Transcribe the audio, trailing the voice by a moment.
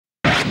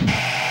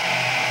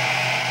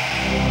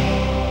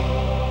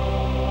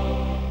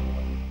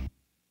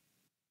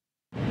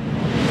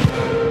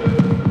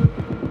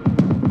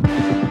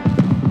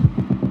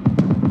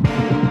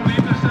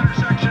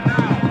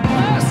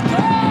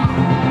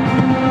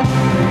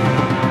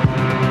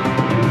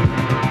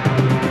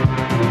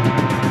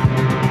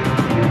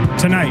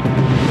Tonight,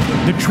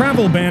 the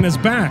travel ban is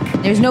back.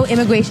 There's no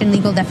immigration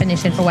legal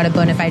definition for what a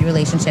bona fide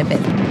relationship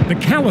is. The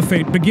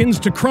caliphate begins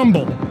to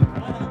crumble.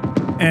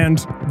 And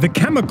the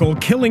chemical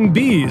killing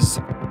bees.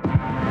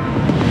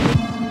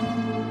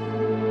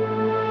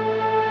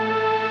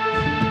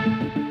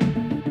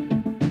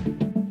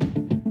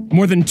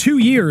 More than 2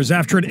 years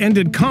after it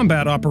ended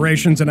combat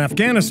operations in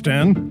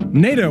Afghanistan,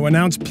 NATO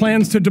announced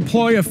plans to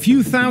deploy a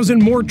few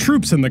thousand more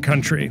troops in the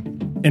country,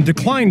 and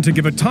declined to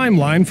give a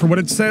timeline for what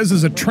it says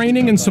is a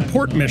training and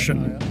support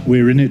mission.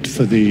 We're in it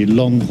for the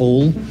long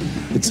haul.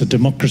 It's a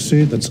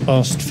democracy that's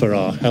asked for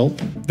our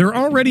help. There are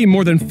already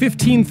more than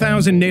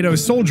 15,000 NATO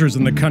soldiers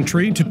in the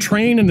country to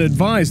train and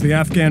advise the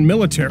Afghan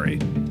military.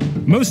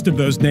 Most of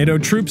those NATO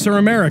troops are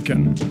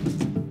American.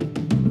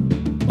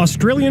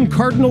 Australian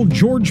Cardinal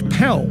George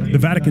Pell, the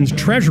Vatican's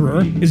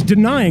treasurer, is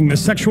denying the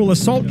sexual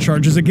assault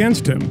charges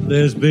against him.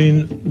 There's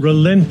been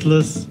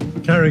relentless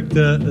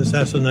character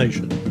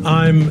assassination.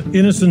 I'm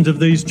innocent of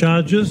these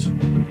charges.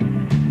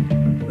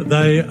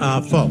 They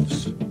are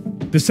false.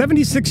 The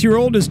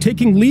 76-year-old is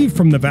taking leave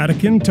from the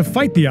Vatican to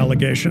fight the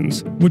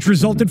allegations, which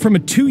resulted from a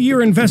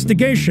 2-year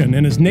investigation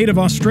in his native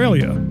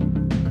Australia.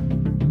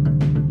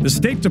 The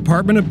State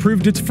Department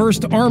approved its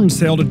first arms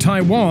sale to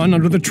Taiwan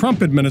under the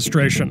Trump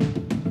administration,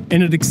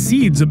 and it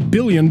exceeds $1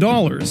 billion.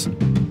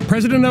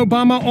 President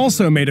Obama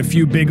also made a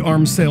few big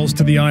arms sales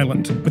to the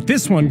island, but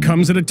this one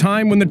comes at a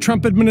time when the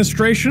Trump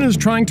administration is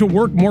trying to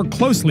work more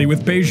closely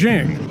with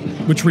Beijing,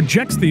 which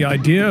rejects the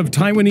idea of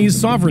Taiwanese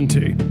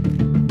sovereignty.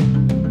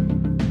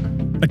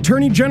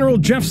 Attorney General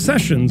Jeff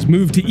Sessions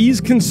moved to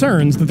ease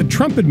concerns that the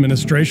Trump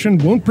administration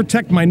won't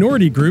protect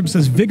minority groups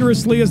as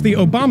vigorously as the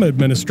Obama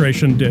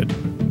administration did.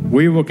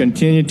 We will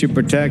continue to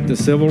protect the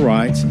civil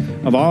rights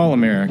of all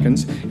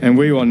Americans, and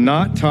we will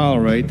not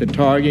tolerate the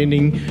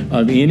targeting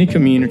of any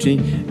community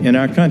in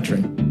our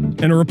country.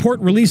 In a report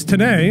released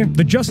today,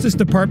 the Justice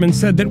Department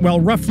said that while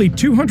roughly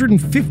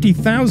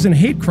 250,000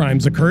 hate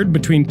crimes occurred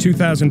between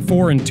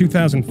 2004 and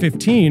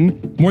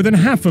 2015, more than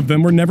half of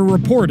them were never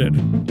reported.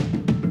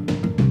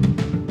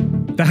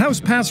 The House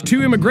passed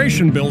 2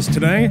 immigration bills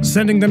today,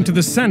 sending them to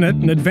the Senate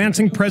and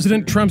advancing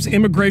President Trump's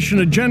immigration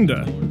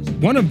agenda.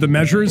 One of the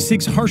measures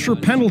seeks harsher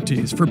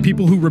penalties for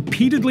people who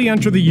repeatedly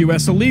enter the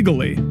U.S.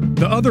 illegally.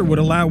 The other would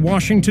allow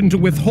Washington to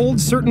withhold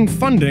certain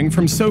funding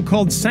from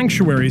so-called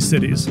sanctuary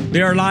cities.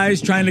 There are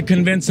lies trying to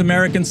convince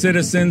American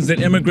citizens that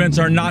immigrants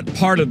are not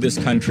part of this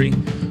country.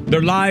 There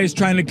are lies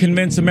trying to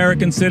convince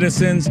American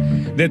citizens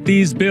that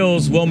these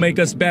bills will make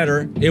us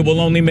better. It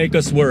will only make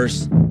us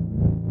worse.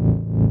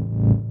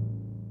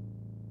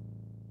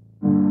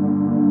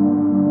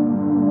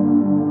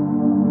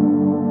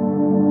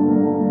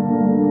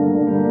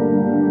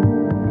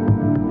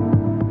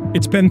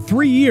 It's been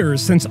 3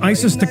 years since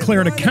ISIS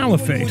declared a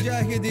caliphate,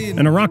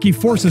 and Iraqi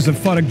forces have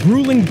fought a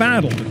grueling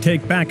battle to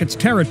take back its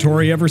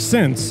territory ever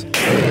since.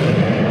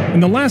 In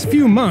the last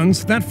few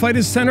months, that fight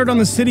is centered on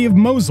the city of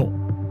Mosul,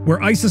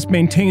 where ISIS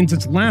maintains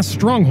its last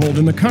stronghold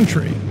in the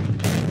country.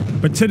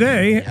 But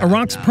today,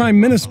 Iraq's prime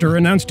minister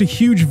announced a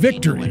huge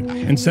victory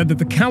and said that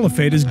the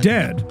caliphate is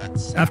dead,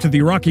 after the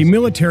Iraqi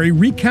military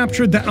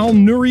recaptured the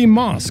Al-Nuri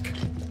Mosque,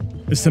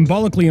 a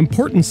symbolically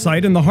important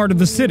site in the heart of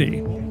the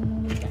city.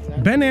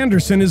 Ben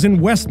Anderson is in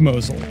West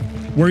Mosul,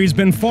 where he's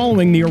been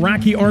following the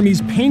Iraqi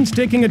army's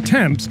painstaking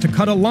attempts to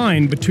cut a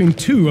line between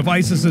 2 of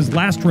ISIS's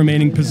last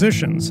remaining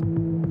positions.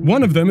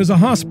 One of them is a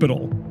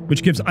hospital,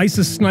 which gives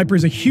ISIS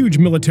snipers a huge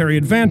military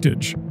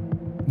advantage.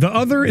 The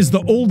other is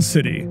the Old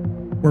City,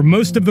 where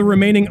most of the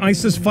remaining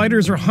ISIS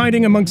fighters are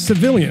hiding amongst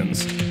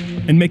civilians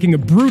and making a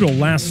brutal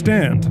last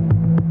stand.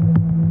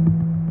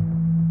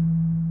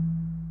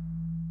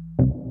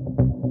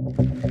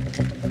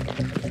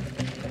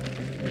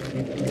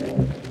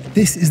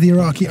 This is the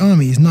Iraqi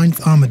Army's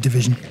 9th Armoured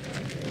Division.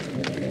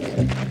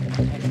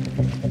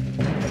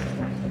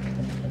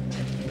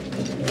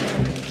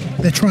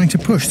 They're trying to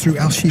push through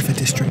Al-Shifa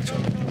district,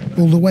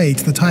 all the way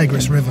to the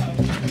Tigris River,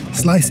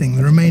 slicing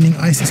the remaining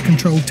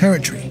ISIS-controlled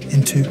territory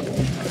in 2.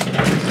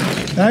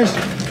 Guys?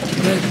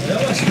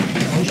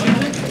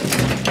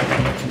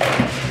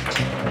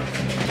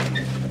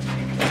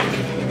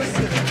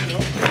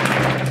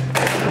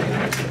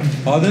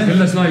 هذا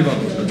كله سنايبر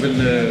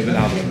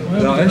بالعبره.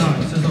 لا ايش؟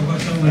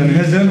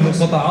 نهزم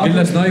قطعات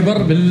كله سنايبر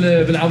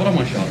بالعبره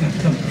ما شاء الله.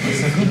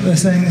 They're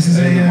saying this is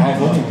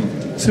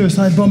a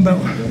suicide bomb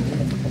belt.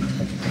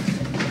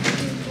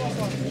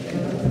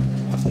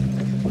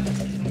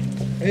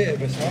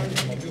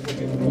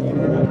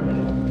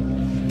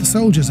 The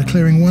soldiers are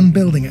clearing one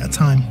building at a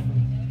time,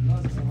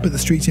 but the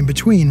streets in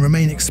between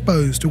remain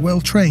exposed to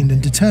well-trained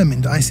and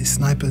determined ISIS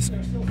snipers.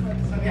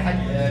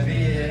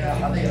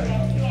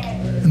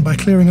 And by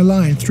clearing a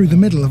line through the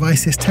middle of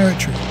ISIS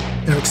territory,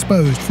 they're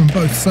exposed from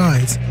both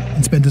sides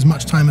and spend as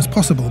much time as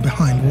possible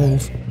behind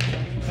walls.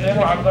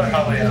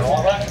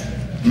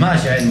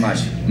 ماشي عين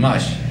ماشي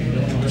ماشي.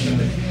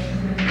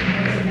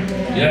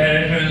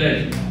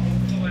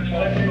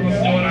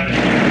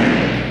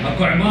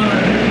 اكو عماره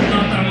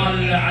قطع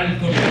مال على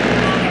الكرسي،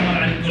 قطع مال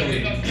على الكرسي.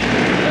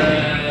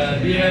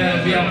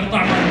 بيها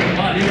قطع مال.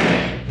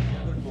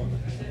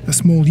 The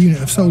small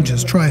unit of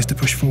soldiers tries to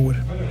push forward.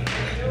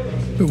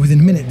 But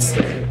within minutes,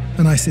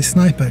 an ISIS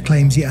sniper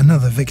claims yet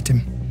another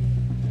victim.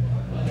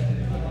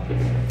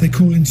 They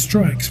call in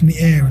strikes from the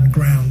air and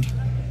ground,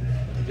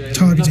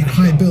 targeting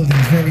high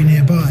buildings very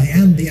nearby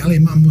and the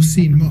Al-Imam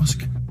Mosul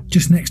Mosque,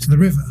 just next to the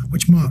river,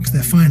 which marks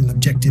their final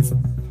objective.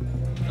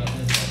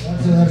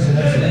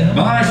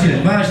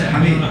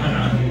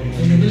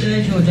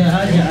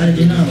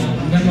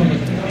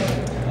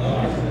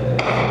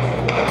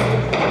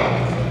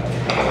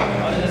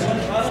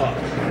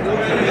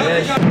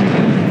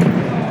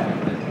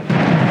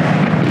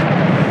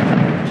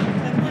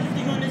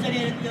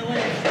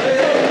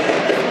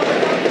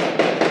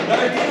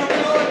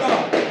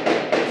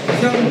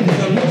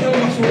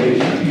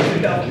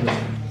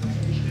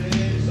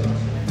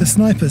 The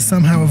snipers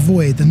somehow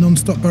avoid the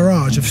non-stop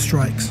barrage of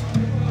strikes,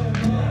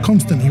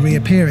 constantly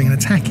reappearing and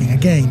attacking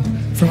again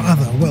from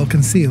other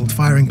well-concealed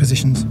firing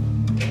positions.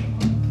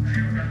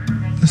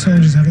 The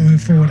soldiers haven't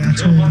moved forward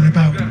at all in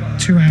about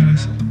 2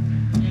 hours.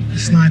 The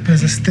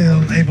snipers are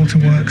still able to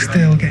work,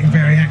 still getting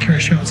very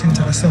accurate shots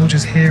into the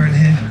soldiers here and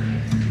here.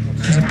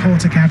 There's a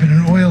porter cabin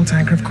and an oil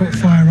tanker have caught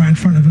fire right in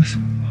front of us.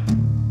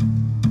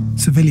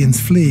 Civilians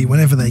flee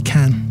whenever they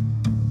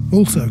can,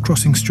 also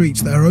crossing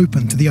streets that are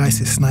open to the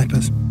ISIS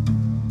snipers.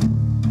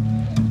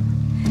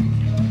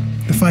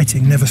 The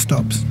fighting never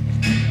stops.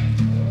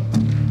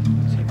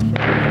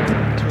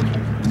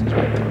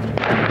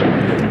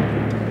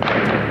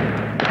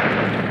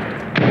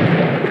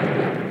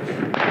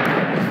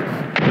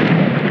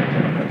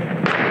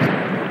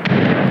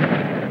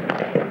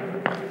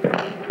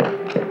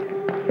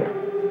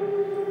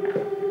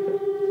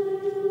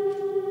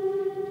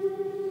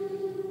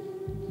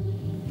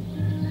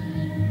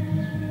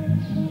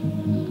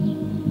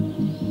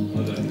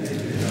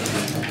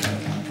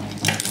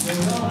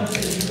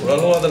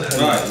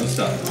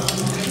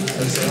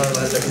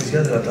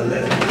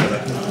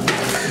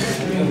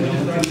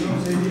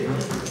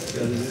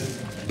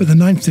 But the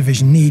 9th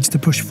Division needs to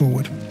push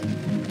forward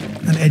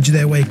and edge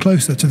their way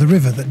closer to the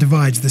river that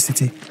divides the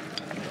city.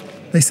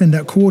 They send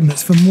out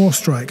coordinates for more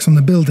strikes on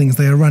the buildings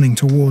they are running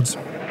towards.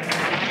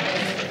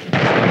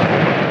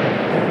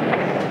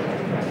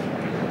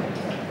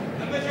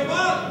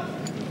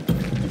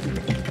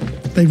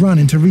 They run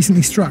into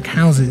recently struck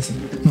houses,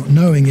 not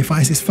knowing if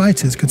ISIS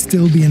fighters could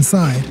still be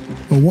inside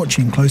or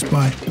watching close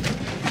by.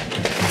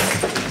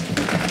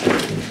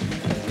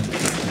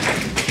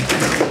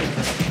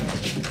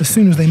 As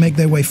soon as they make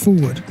their way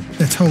forward,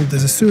 they're told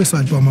there's a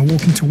suicide bomber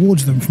walking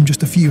towards them from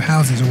just a few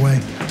houses away.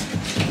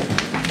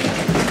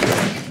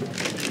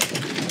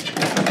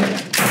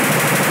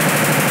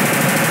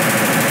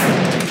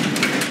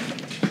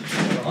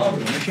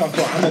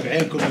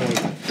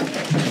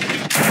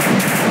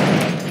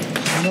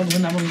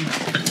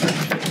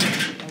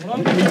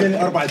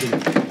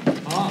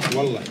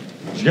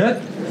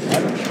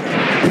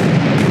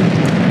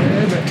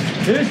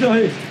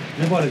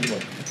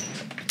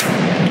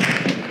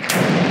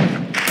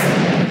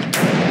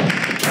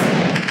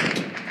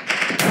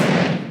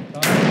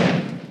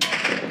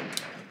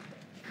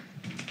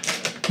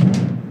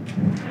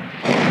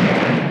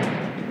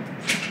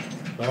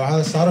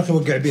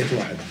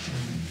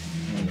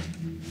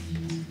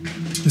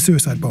 The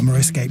suicide bomber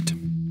escaped.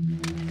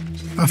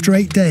 After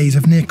 8 days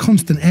of near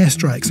constant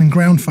airstrikes and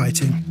ground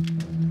fighting,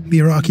 the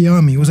Iraqi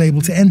army was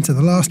able to enter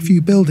the last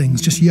few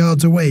buildings just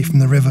yards away from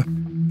the river.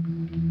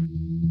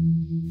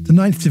 The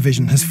 9th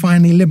Division has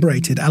finally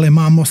liberated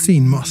Al-Imam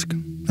Mosul Mosque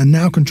and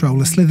now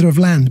control a slither of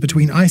land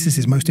between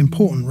ISIS's most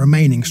important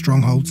remaining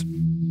strongholds.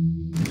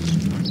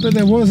 But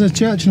there was a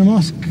church and a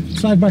mosque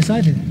side by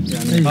side here.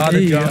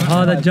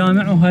 هذا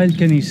الجامع وهاي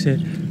الكنيسة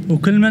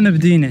وكل من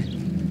بدينه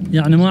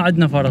يعني ما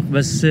عندنا فرق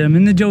بس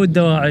من جو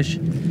الدواعش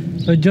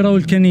فجروا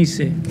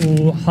الكنيسة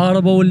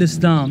وحاربوا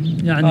الإسلام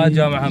يعني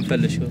جامع هم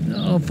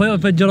فلشوا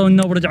فجروا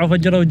النوب رجعوا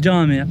فجروا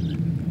الجامع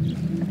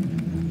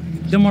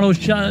دمروا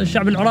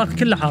الشعب العراقي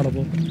كله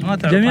حاربوا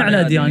جميع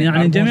الأديان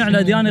يعني جميع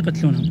الأديان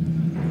يقتلونهم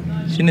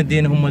شنو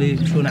الدين هم اللي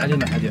يمشون عليه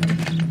ما حد يعرف.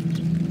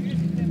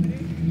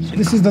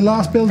 This is the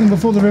last building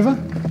before the river?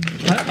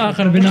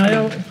 آخر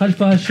بناية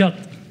خلفها الشط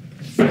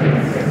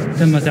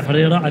تم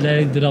تحريره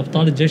على يد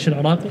الأبطال الجيش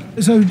العراقي.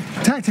 So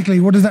tactically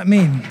what does that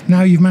mean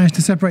now you've managed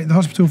to separate the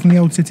hospital from the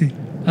old city?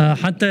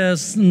 حتى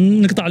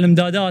نقطع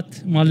الامدادات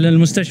مال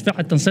المستشفى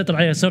حتى نسيطر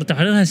عليها صار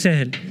تحريرها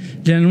سهل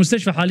لأن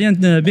المستشفى حاليا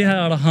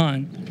بها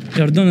رهان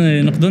يردون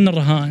ينقذون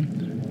الرهان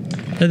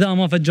إذا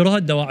ما فجروها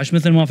الدواعش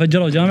مثل ما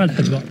فجروا جامع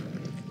الحدبة.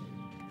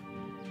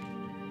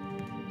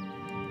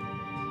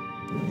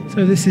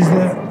 So this is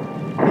the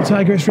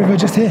Tigris River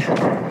just here.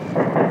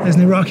 There's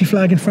an Iraqi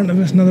flag in front of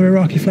us, another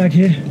Iraqi flag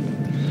here.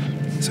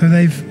 So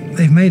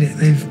they've made it.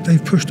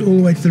 They've pushed all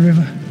the way to the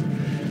river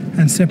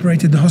and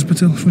separated the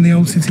hospital from the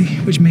old city,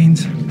 which means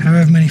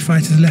however many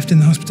fighters left in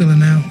the hospital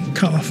are now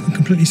cut off and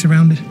completely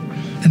surrounded.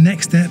 The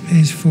next step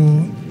is for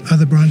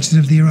other branches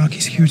of the Iraqi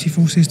security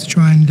forces to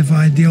try and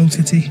divide the old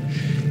city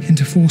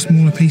into 4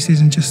 smaller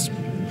pieces and just,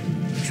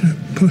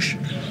 push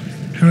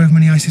however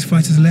many ISIS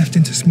fighters are left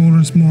into smaller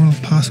and smaller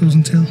parcels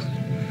until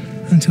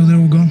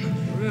they're all gone.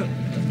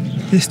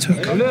 This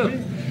took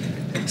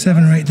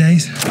 7 or 8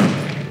 days.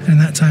 And in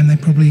that time, they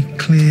probably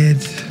cleared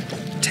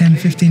 10,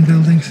 15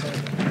 buildings.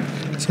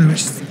 So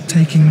it's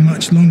taking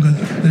much longer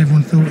than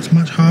everyone thought. It's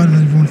much harder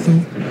than everyone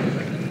thought.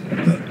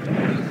 But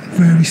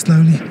very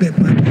slowly, bit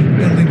by bit,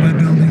 building by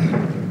building,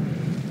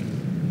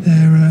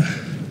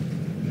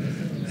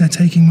 they're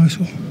taking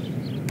Mosul.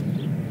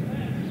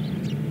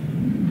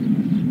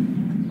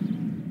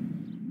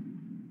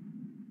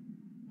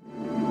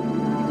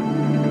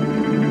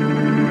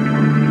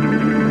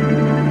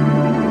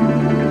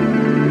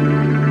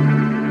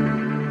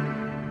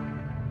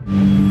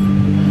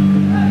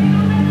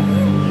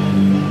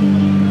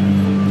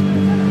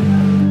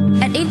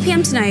 At 8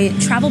 p.m.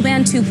 tonight, Travel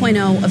Ban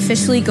 2.0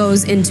 officially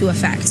goes into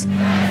effect.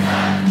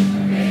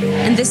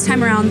 And this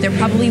time around, there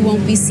probably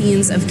won't be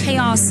scenes of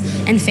chaos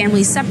and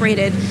families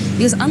separated,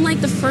 because unlike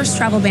the first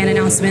travel ban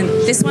announcement,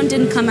 this one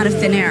didn't come out of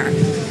thin air.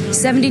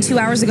 72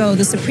 hours ago,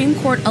 the Supreme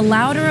Court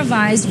allowed a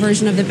revised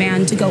version of the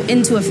ban to go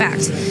into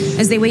effect,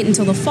 as they wait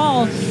until the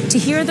fall to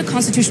hear the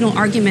constitutional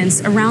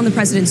arguments around the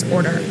president's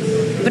order.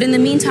 But in the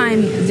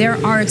meantime, there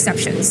are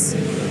exceptions.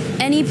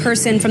 Any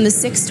person from the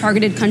 6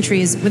 targeted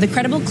countries with a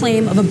credible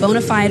claim of a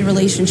bona fide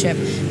relationship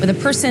with a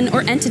person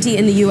or entity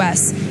in the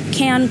U.S.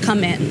 can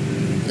come in.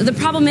 The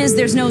problem is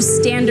there's no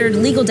standard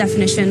legal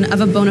definition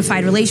of a bona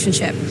fide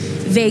relationship.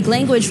 Vague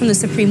language from the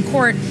Supreme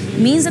Court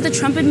means that the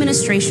Trump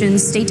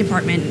administration's State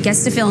Department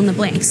gets to fill in the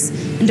blanks,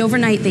 and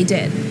overnight they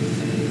did.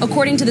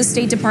 According to the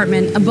State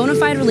Department, a bona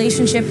fide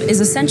relationship is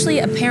essentially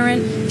a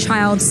parent,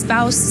 child,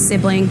 spouse,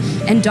 sibling,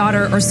 and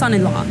daughter or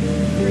son-in-law.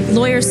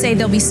 Lawyers say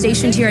they'll be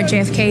stationed here at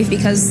JFK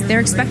because they're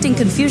expecting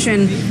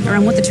confusion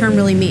around what the term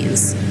really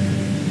means.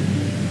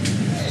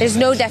 There's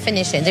no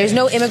definition. There's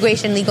no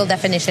immigration legal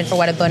definition for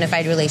what a bona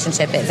fide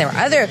relationship is. There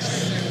are other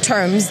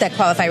terms that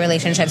qualify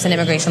relationships in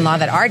immigration law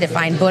that are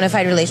defined. Bona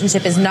fide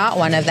relationship is not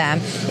one of them.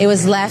 It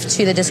was left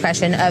to the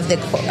discretion of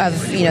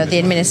the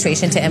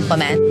administration to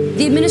implement.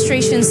 The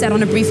administration said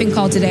on a briefing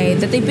call today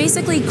that they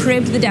basically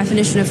cribbed the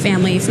definition of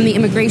family from the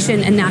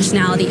Immigration and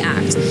Nationality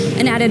Act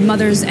and added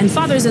mothers and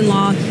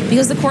fathers-in-law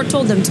because the court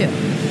told them to.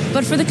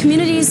 But for the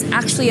communities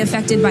actually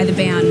affected by the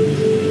ban,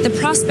 the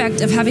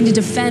prospect of having to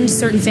defend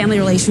certain family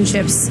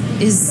relationships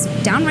is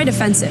downright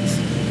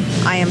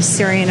offensive. I am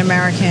Syrian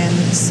American,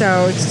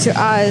 so to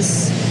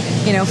us,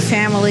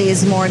 family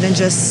is more than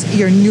just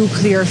your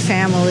nuclear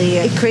family.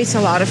 It creates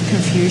a lot of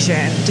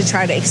confusion to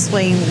try to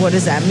explain what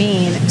does that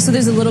mean. So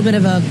there's a little bit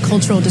of a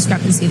cultural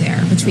discrepancy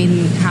there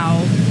between how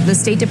the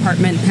State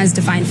Department has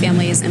defined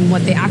families and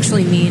what they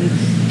actually mean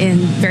in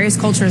various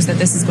cultures that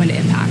this is going to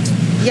impact.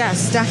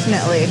 Yes,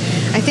 definitely.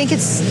 I think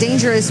it's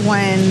dangerous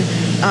when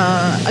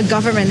a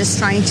government is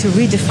trying to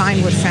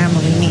redefine what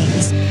family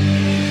means.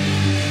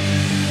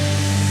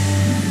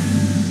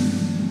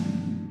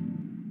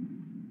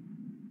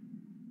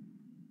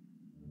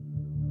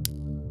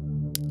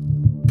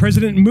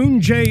 President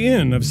Moon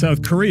Jae-in of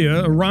South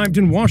Korea arrived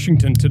in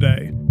Washington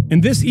today,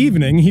 and this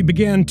evening he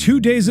began 2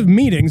 days of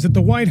meetings at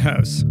the White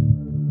House.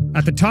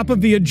 At the top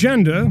of the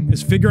agenda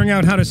is figuring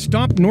out how to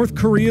stop North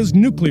Korea's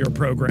nuclear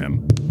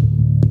program.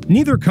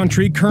 Neither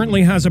country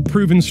currently has a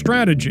proven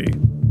strategy,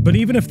 but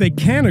even if they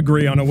can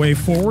agree on a way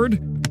forward,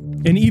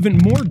 an even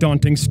more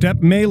daunting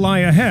step may lie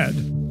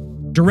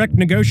ahead: direct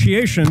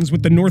negotiations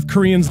with the North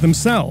Koreans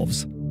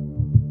themselves.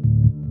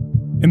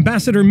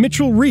 Ambassador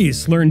Mitchell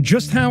Reese learned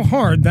just how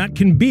hard that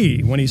can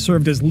be when he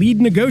served as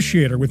lead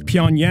negotiator with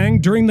Pyongyang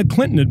during the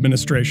Clinton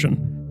administration.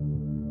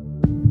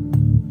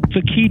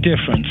 The key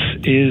difference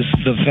is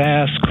the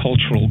vast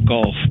cultural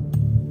gulf.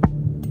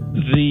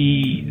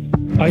 The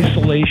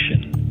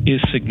isolation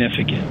is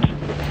significant.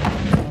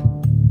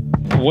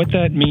 What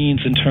that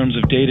means in terms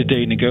of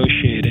day-to-day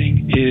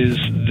negotiating is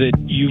that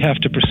you have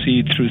to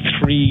proceed through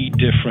 3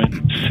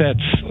 different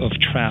sets of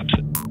traps.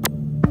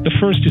 The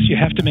first is you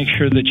have to make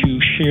sure that you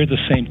share the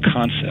same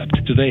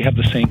concept. Do they have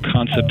the same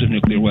concept of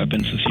nuclear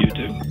weapons as you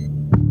do?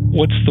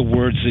 What's the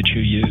words that you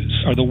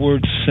use? Are the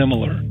words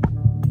similar?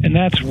 And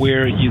that's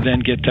where you then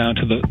get down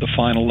to the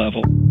final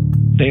level.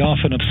 They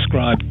often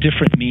ascribe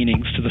different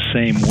meanings to the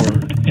same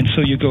word. And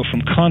so you go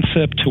from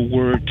concept to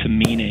word to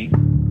meaning.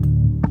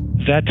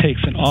 That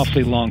takes an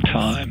awfully long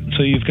time.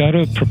 So you've got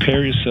to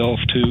prepare yourself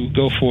to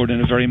go forward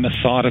in a very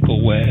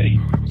methodical way.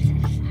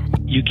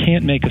 You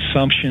can't make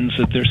assumptions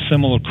that there's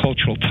similar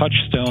cultural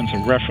touchstones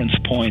or reference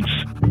points.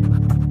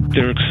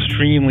 They're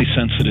extremely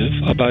sensitive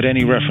about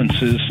any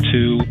references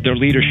to their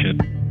leadership.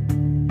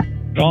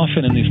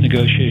 Often in these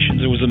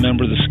negotiations, there was a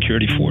member of the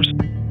security force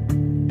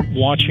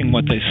watching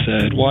what they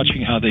said,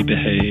 watching how they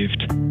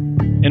behaved,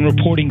 and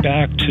reporting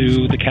back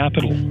to the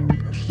Capitol.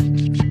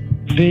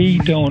 They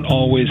don't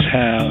always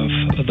have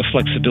the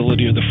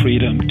flexibility or the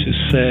freedom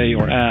to say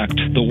or act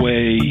the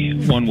way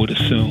one would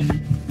assume.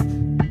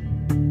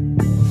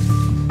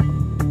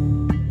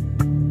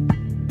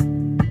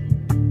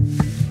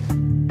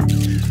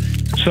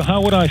 So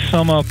how would I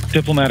sum up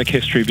diplomatic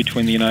history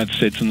between the United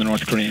States and the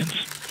North Koreans?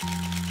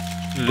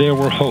 There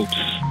were hopes,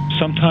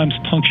 sometimes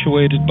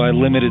punctuated by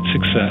limited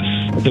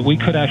success, that we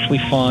could actually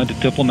find a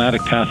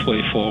diplomatic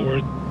pathway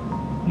forward.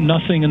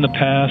 nothing in the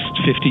past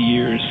 50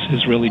 years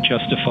has really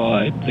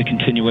justified the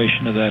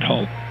continuation of that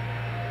hope.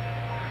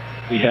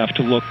 We have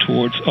to look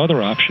towards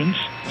other options,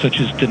 such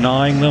as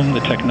denying them the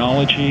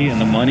technology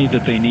and the money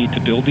that they need to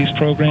build these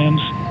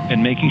programs,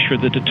 and making sure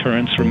that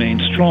deterrence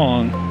remains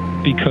strong,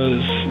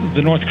 because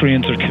the North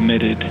Koreans are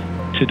committed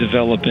to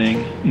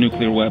developing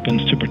nuclear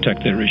weapons to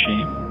protect their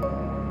regime.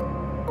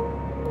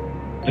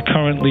 The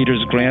current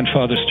leader's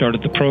grandfather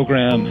started the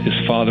program, his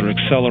father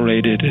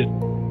accelerated it.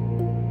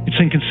 It's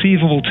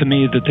inconceivable to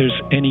me that there's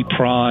any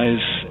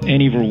prize,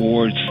 any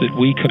rewards that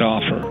we could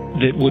offer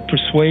that would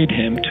persuade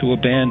him to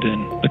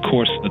abandon the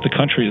course that the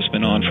country has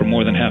been on for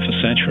more than half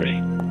a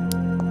century.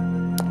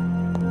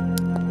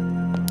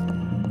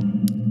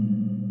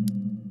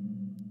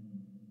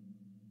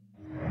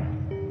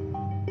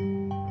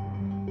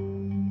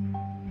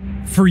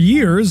 For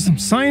years,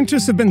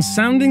 scientists have been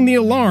sounding the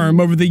alarm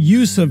over the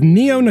use of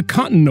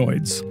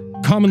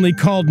neonicotinoids, commonly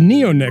called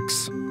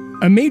neonics,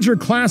 a major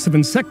class of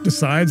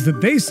insecticides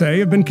that they say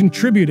have been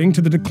contributing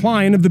to the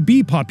decline of the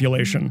bee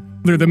population.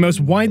 They're the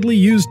most widely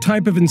used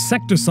type of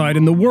insecticide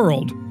in the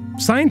world.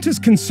 Scientists'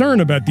 concern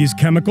about these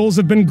chemicals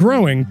have been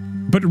growing,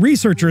 but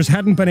researchers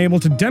hadn't been able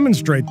to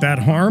demonstrate that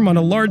harm on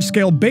a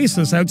large-scale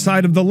basis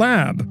outside of the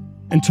lab,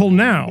 until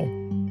now.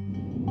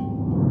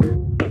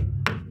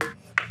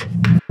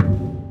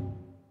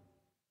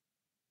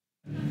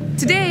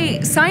 Today,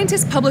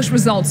 scientists publish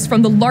results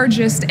from the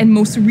largest and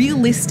most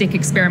realistic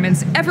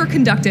experiments ever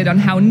conducted on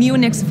how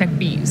neonics affect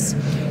bees.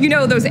 You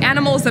know, those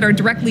animals that are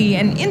directly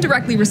and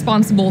indirectly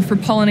responsible for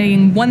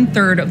pollinating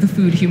 1/3 of the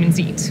food humans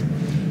eat.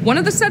 One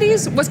of the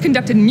studies was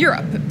conducted in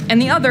Europe,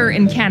 and the other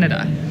in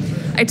Canada.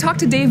 I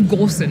talked to Dave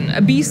Golson,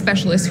 a bee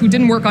specialist who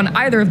didn't work on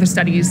either of the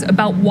studies,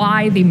 about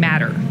why they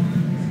matter.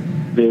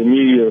 The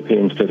new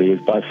European study is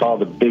by far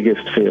the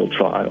biggest field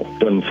trial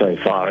done so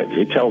far.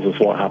 It tells us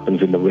what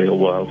happens in the real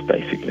world,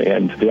 basically.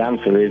 And the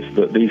answer is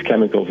that these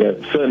chemicals are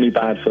certainly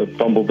bad for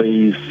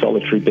bumblebees,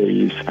 solitary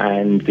bees,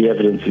 and the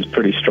evidence is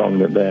pretty strong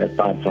that they're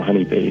bad for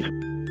honeybees.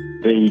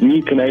 The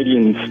new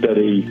Canadian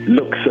study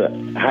looks at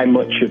how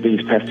much of these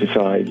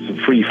pesticides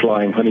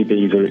free-flying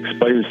honeybees are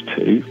exposed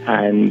to,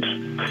 and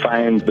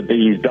found the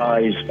bees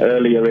died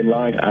earlier in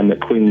life and the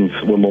queens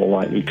were more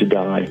likely to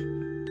die.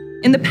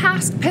 In the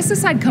past,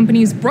 pesticide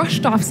companies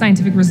brushed off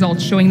scientific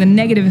results showing the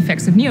negative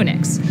effects of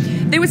neonics.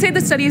 They would say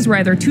the studies were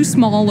either too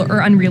small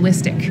or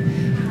unrealistic.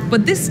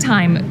 But this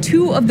time,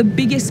 two of the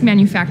biggest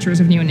manufacturers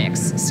of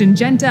neonics,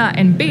 Syngenta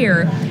and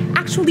Bayer,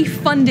 actually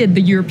funded the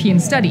European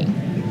study.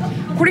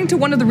 According to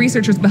one of the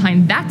researchers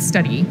behind that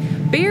study,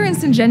 Bayer and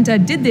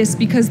Syngenta did this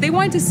because they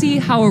wanted to see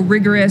how a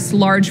rigorous,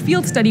 large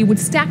field study would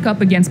stack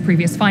up against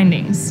previous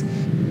findings.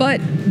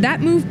 But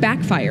that move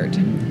backfired.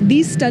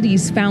 These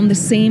studies found the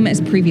same as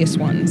previous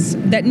ones,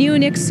 that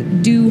neonics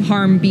do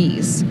harm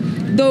bees,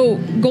 though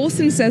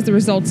Golson says the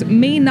results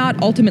may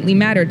not ultimately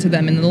matter to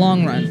them in the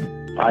long run.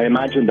 I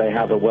imagine they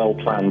have a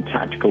well-planned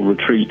tactical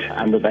retreat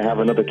and that they have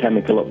another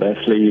chemical up their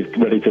sleeve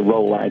ready to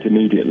roll out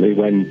immediately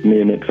when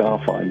neonics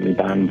are finally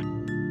banned.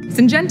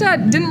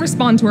 Syngenta didn't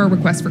respond to our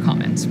request for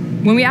comment.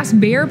 When we asked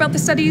Bayer about the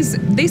studies,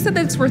 they said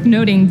that it's worth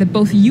noting that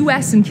both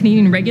US and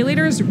Canadian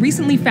regulators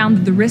recently found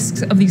that the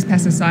risks of these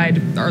pesticides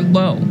are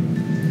low.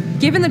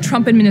 Given the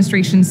Trump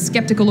administration's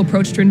skeptical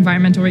approach to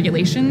environmental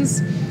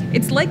regulations,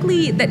 it's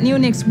likely that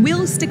neonics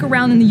will stick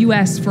around in the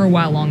US for a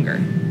while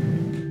longer.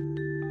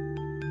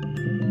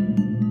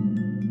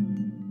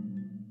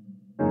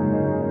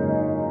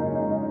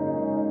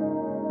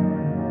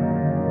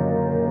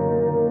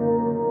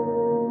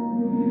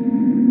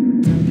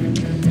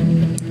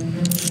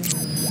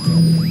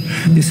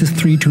 This is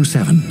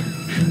 327.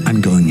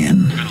 I'm going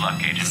in. Good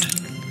luck, Agent.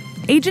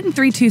 Agent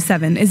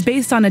 327 is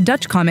based on a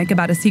Dutch comic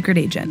about a secret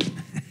agent.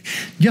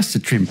 Just a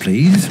trim,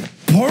 please.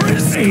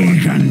 Boris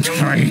Agent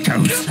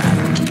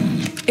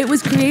 327. It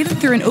was created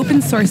through an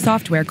open source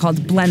software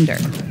called Blender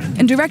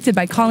and directed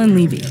by Colin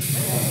Levy.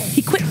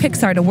 He quit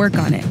Pixar to work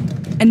on it,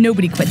 and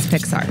nobody quits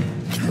Pixar.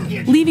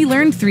 Levy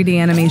learned 3D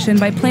animation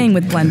by playing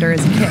with Blender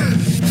as a kid.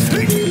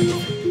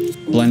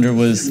 Blender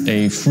was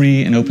a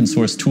free and open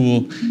source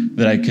tool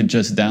that I could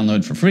just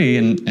download for free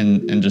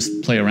and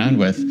just play around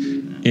with.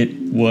 It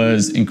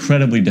was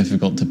incredibly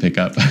difficult to pick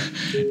up,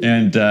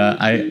 and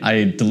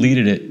I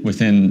deleted it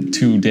within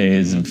 2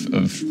 days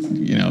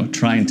of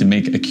trying to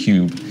make a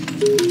cube.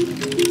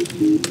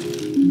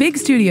 Big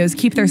studios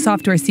keep their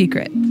software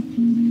secret.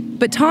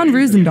 But Ton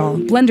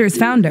Roosendahl, Blender's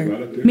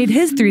founder, made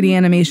his 3D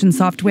animation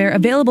software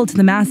available to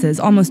the masses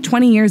almost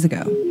 20 years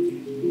ago.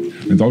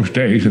 In those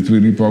days, a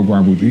 3D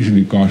program would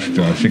easily cost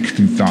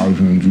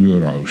 60,000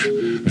 euros.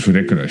 It's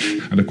ridiculous.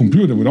 And the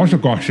computer would also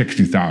cost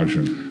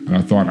 60,000. And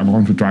I thought, I'm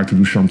going to try to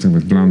do something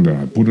with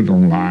Blender. I put it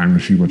online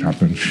and see what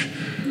happens.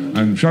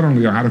 And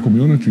suddenly I had a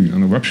community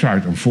and a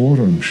website and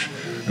forums.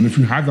 And if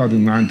you had that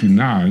in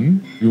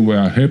 1999, you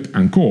were hip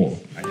and cool.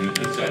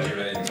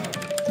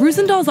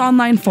 Roosendahl's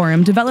online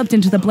forum developed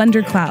into the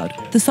Blender Cloud,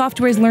 the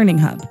software's learning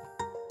hub.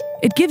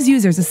 It gives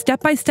users a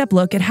step-by-step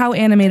look at how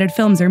animated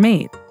films are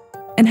made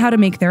and how to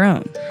make their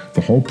own.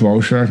 The whole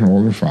process and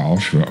all the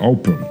files were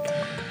open.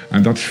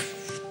 And that's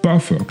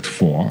perfect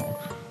for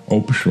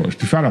open source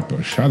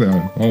developers. There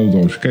are all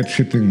those kids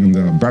sitting in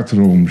their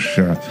bedrooms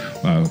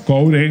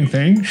coding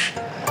things.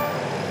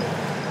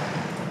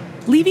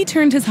 Levy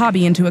turned his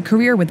hobby into a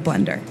career with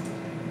Blender.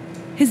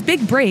 His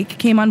big break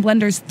came on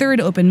Blender's third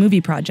open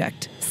movie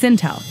project,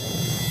 Sintel.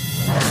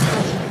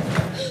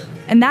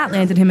 And that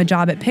landed him a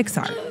job at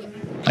Pixar.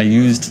 I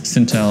used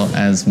Sintel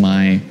as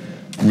my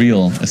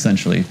reel,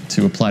 essentially,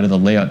 to apply to the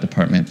layout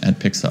department at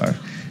Pixar.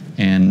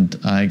 And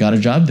I got a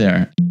job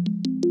there.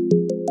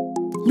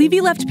 Levy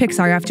left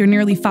Pixar after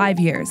nearly 5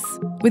 years,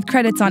 with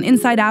credits on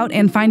Inside Out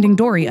and Finding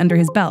Dory under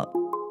his belt.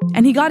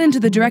 And he got into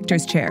the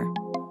director's chair,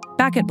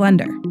 back at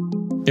Blender.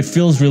 It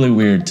feels really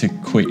weird to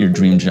quit your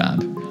dream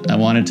job. I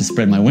wanted to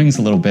spread my wings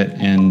a little bit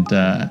and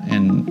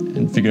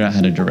figure out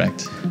how to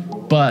direct.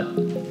 But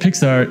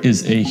Pixar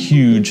is a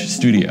huge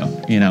studio,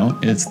 you know?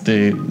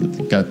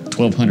 They've got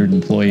 1,200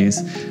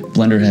 employees.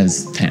 Blender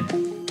has 10.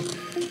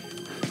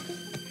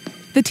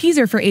 The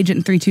teaser for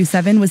Agent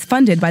 327 was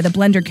funded by the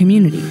Blender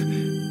community.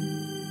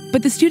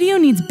 But the studio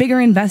needs bigger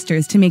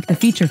investors to make the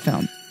feature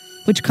film,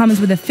 which comes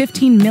with a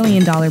 $15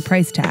 million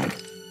price tag.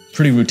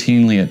 Pretty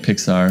routinely at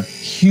Pixar,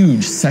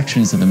 huge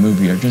sections of the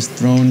movie are just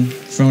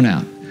thrown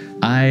out.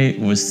 I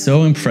was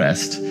so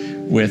impressed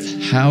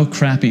with how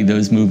crappy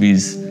those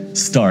movies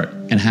start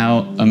and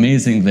how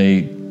amazing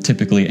they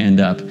typically end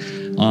up.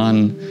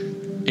 On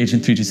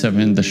Agent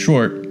 327, the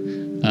short,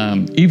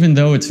 even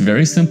though it's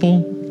very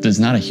simple, there's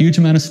not a huge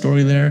amount of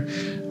story there,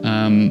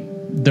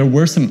 there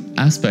were some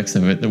aspects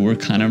of it that were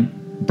kind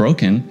of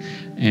broken,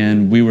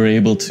 and we were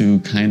able to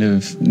kind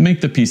of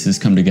make the pieces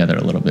come together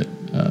a little bit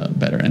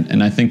better.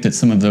 And I think that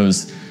some of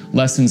those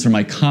lessons, or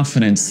my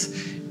confidence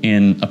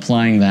in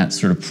applying that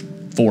sort of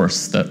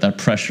force, that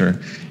pressure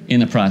in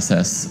the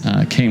process,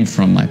 came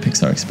from my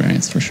Pixar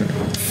experience for sure.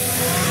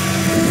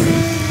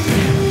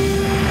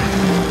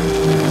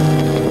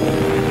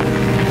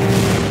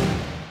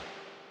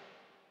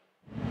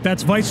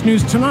 That's Vice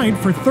News Tonight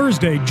for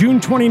Thursday, June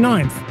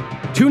 29th.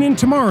 Tune in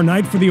tomorrow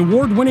night for the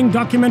award-winning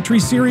documentary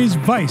series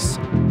Vice.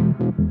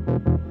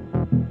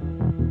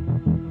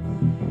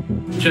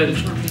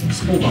 Judge,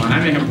 hold on, I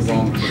may have the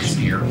wrong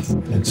person here.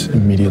 It's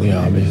immediately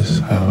obvious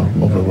how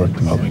overworked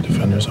the public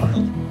defenders are.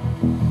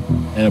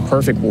 In a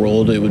perfect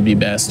world, it would be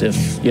best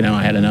if,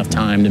 I had enough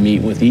time to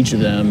meet with each of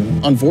them.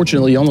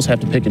 Unfortunately, you almost have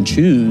to pick and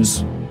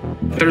choose.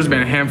 There's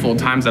been a handful of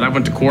times that I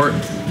went to court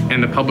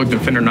and the public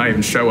defender not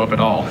even show up at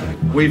all.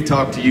 We've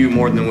talked to you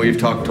more than we've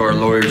talked to our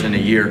lawyers in a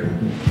year.